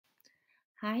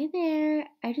Hi there.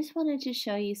 I just wanted to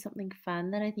show you something fun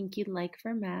that I think you'd like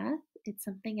for math. It's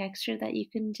something extra that you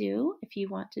can do if you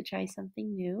want to try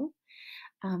something new.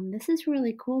 This is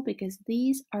really cool because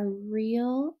these are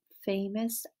real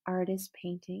famous artist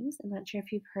paintings. I'm not sure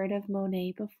if you've heard of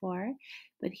Monet before,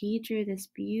 but he drew this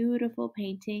beautiful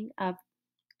painting of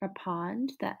a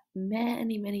pond that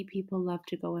many people love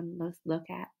to go and look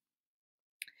at.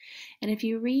 And if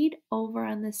you read over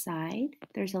on the side,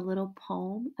 there's a little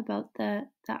poem about the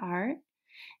art,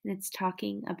 and it's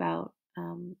talking about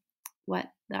what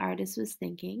the artist was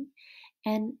thinking.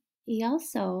 And he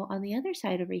also, on the other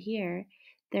side over here,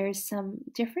 there's some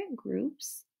different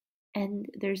groups, and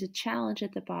there's a challenge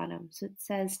at the bottom. So it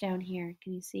says down here,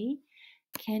 can you see?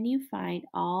 Can you find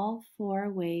all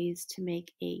four ways to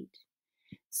make eight?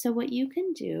 So what you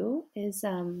can do is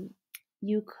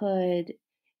you could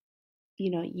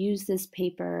use this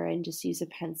paper and just use a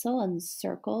pencil and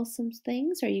circle some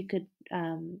things, or you could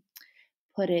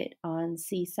put it on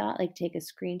Seesaw, like take a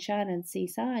screenshot on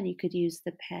Seesaw, and you could use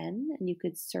the pen and you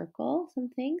could circle some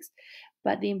things.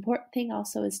 But the important thing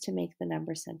also is to make the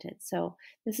number sentence. So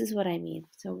this is what I mean.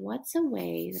 So what's a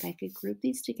way that I could group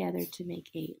these together to make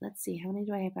eight? Let's see, how many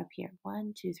do I have up here?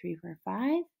 1, 2, 3, 4,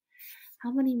 5.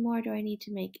 How many more do I need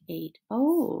to make eight?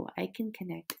 Oh, I can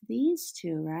connect these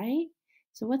two, right?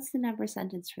 So what's the number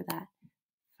sentence for that?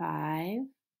 5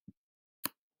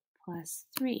 plus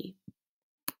 3.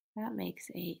 That makes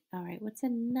 8. All right, what's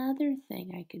another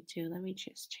thing I could do? Let me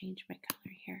just change my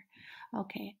color here.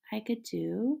 Okay, I could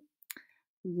do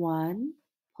 1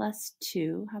 plus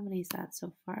 2. How many is that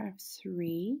so far?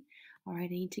 3. All right, I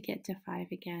need to get to 5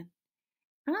 again.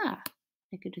 Ah,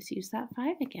 I could just use that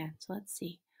 5 again. So let's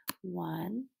see.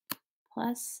 1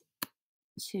 plus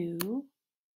 2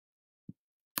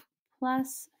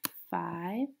 plus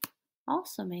 5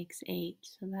 also makes 8.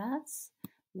 So that's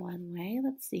one way.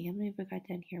 Let's see, how many have we got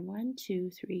down here? 1, 2,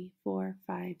 3, 4,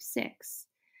 5, 6.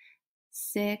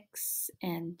 6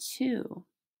 and 2.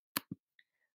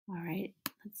 All right,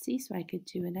 let's see. So I could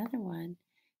do another one.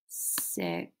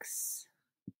 6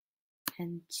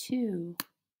 and 2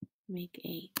 make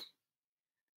 8.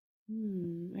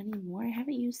 Any more? I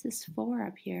haven't used this 4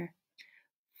 up here.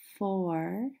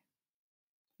 4.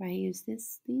 If I use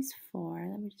these 4,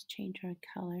 let me just change our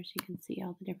color so you can see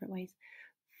all the different ways.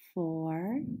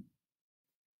 4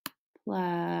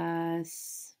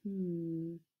 plus,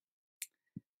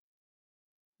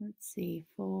 let's see,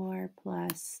 4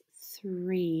 plus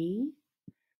 3.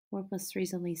 4 plus 3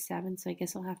 is only 7, so I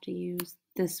guess I'll have to use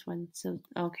this one. So,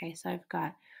 okay, so I've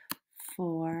got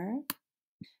 4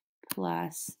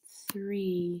 plus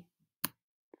 3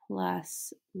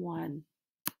 plus 1.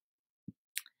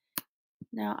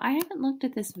 Now, I haven't looked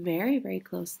at this very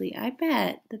closely. I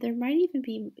bet that there might even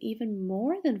be even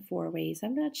more than 4 ways.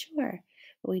 I'm not sure,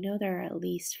 but we know there are at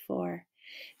least 4.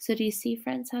 So do you see,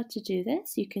 friends, how to do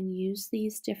this? You can use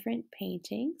these different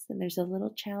paintings, and there's a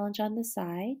little challenge on the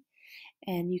side,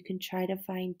 and you can try to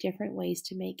find different ways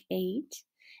to make 8.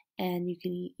 And you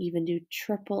can even do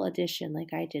triple addition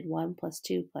like I did, 1 plus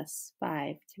 2 plus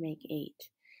 5 to make 8.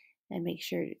 And make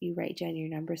sure you write down your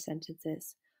number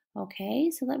sentences. Okay,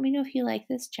 so let me know if you like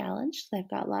this challenge. I've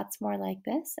got lots more like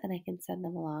this and I can send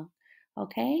them along.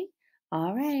 Okay?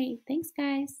 All right. Thanks,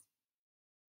 guys.